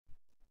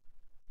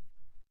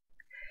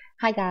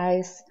Hi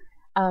guys.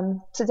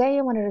 Today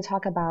I wanted to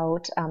talk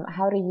about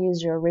how to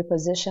use your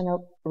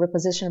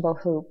repositionable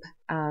hoop.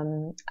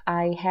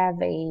 I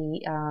have a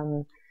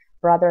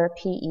Brother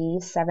PE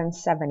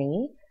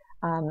 770.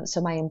 So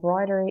my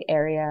embroidery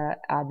area,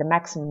 the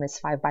maximum is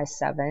 5 by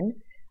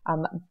 7.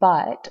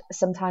 But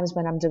sometimes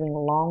when I'm doing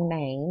long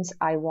names,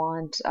 I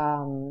want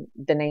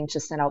the name to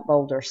stand out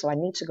bolder. So I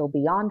need to go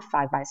beyond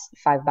 5 by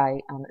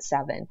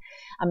 7.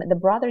 The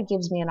Brother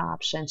gives me an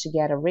option to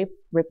get a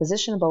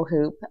repositionable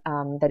hoop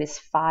that is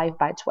 5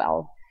 by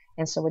 12.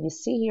 And so what you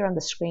see here on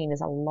the screen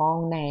is a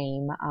long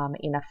name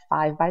in a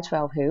 5 by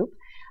 12 hoop.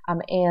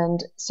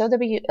 And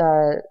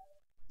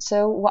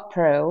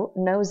SewWhatPro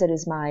knows that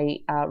is my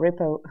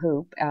repo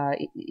hoop.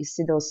 You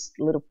see those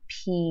little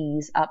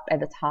P's up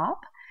at the top.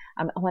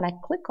 When I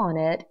click on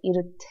it,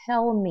 it'll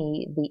tell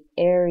me the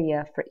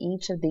area for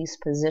each of these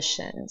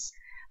positions.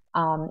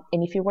 And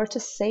if you were to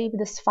save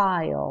this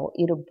file,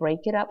 it'll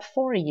break it up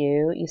for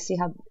you. You see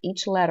how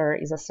each letter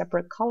is a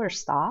separate color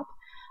stop.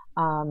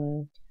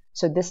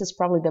 So this is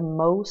probably the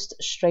most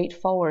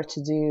straightforward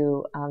to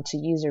do to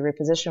use your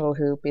repositionable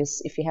hoop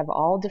is if you have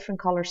all different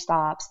color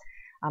stops.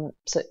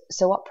 So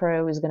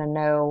SewWhatPro is going to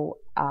know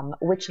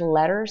which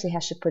letters it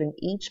has to put in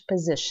each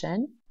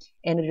position,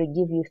 and it'll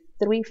give you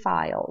 3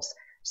 files.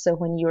 So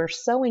when you're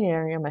sewing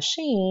in your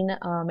machine,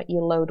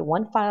 you load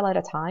 1 file at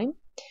a time.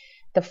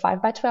 The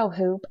 5 by 12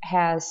 hoop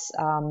has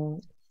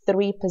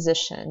 3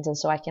 positions, and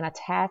so I can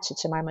attach it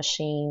to my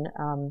machine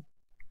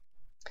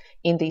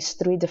in these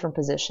 3 different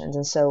positions.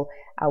 And so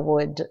I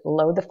would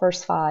load the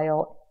first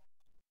file,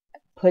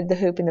 put the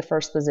hoop in the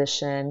first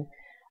position,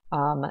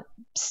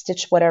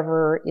 stitch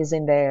whatever is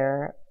in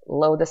there,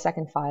 load the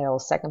second file,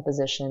 second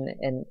position,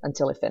 and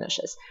until it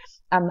finishes.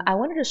 I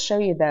wanted to show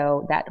you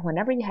though that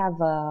whenever you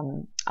have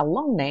a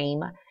long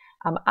name,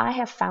 I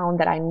have found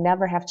that I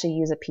never have to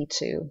use a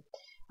P2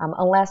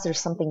 unless there's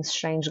something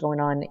strange going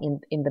on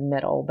in the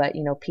middle. But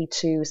you know,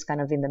 P2 is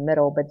kind of in the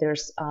middle, but there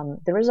is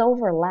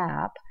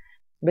overlap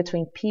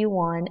between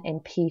P1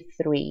 and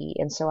P3,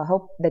 and so I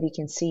hope that you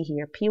can see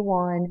here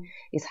P1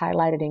 is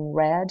highlighted in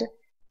red.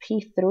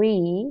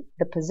 P3,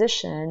 the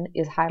position,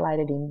 is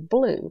highlighted in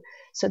blue.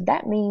 So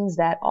that means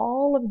that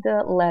all of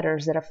the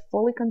letters that are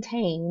fully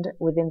contained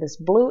within this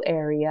blue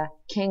area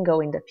can go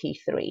into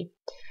P3.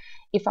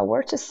 If I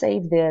were to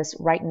save this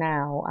right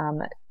now,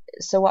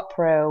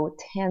 SewWhatPro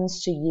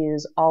tends to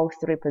use all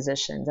 3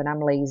 positions, and I'm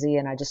lazy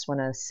and I just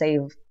want to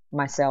save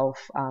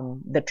myself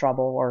the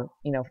trouble or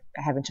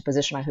having to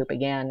position my hoop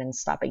again and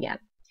stop again.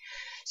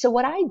 So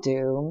what I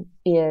do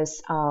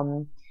is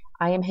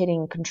I am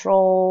hitting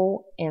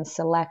Control and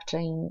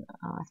selecting,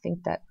 I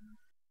think that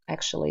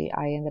actually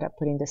I ended up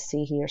putting the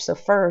C here. So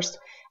first,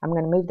 I'm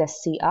going to move the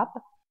C up.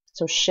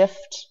 So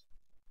Shift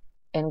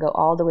and go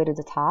all the way to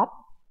the top.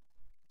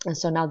 And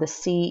so now the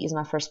C is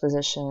my first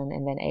position,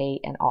 and then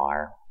A and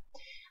R.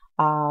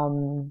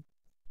 I'm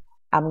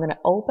going to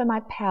open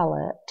my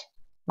palette,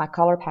 my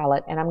color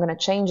palette, and I'm going to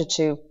change it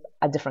to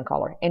a different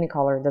color. Any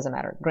color, it doesn't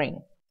matter,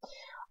 green.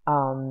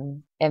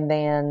 And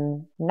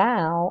then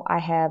now I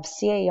have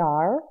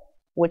CAR,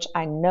 which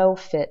I know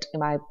fit in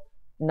my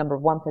number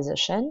 1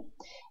 position,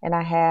 and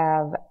I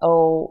have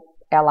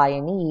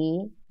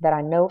OLINE that I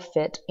know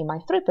fit in my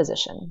 3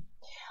 position.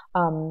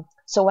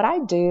 So what I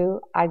do,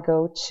 I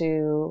go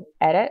to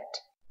Edit,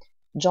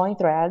 Join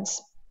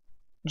Threads,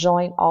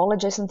 join all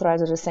adjacent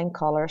threads of the same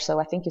color. So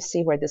I think you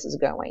see where this is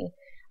going.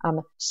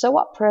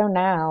 SewWhatPro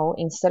now,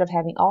 instead of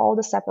having all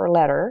the separate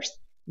letters,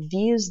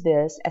 views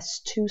this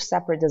as 2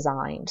 separate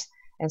designs.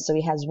 And so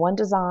he has one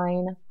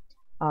design,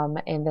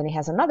 and then he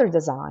has another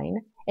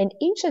design, and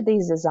each of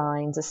these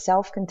designs is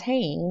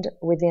self-contained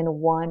within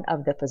one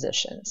of the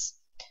positions.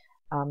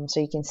 So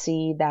you can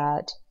see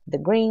that the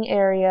green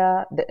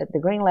area, the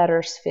green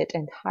letters fit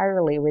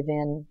entirely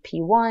within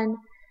P1,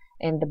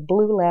 and the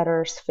blue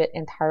letters fit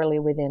entirely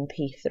within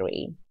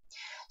P3.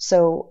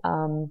 So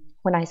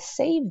when I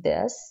save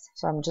this,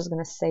 so I'm just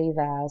going to save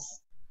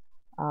as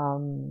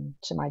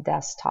to my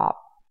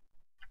desktop.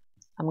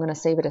 I'm going to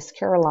save it as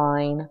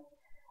Caroline.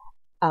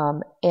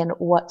 And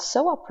what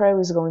SewWhatPro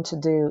is going to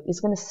do is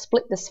going to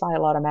split this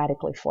file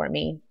automatically for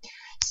me.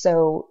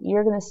 So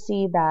you're going to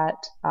see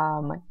that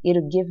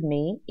it'll give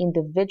me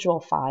individual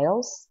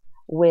files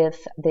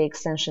with the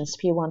extensions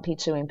P1,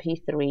 P2, and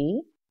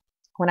P3.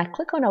 When I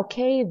click on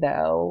OK,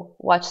 though,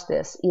 watch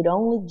this. It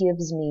only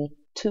gives me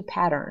 2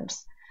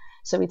 patterns.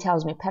 So it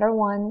tells me pattern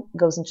 1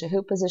 goes into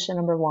hoop position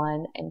number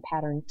 1, and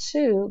pattern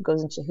 2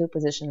 goes into hoop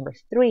position number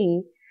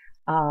 3,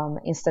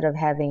 instead of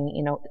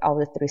having all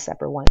the 3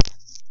 separate ones.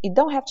 You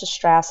don't have to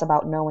stress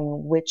about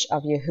knowing which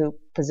of your hoop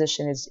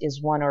position is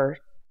 1 or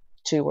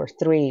 2 or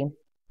 3.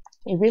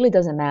 It really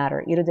doesn't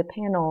matter. It'll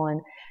depend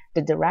on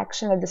the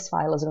direction of this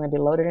file is going to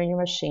be loaded on your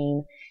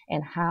machine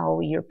and how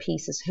your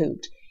piece is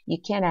hooped. You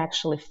can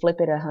actually flip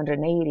it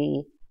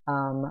 180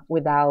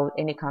 without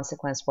any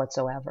consequence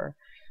whatsoever.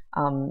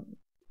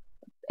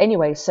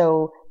 Anyway,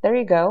 so there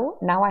you go.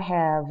 Now I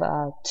have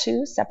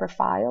 2 separate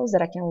files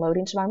that I can load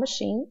into my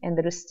machine, and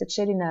that'll stitch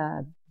it in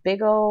a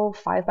big old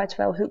 5 by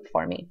 12 hoop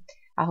for me.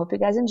 I hope you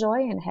guys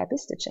enjoy, and happy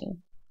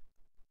stitching.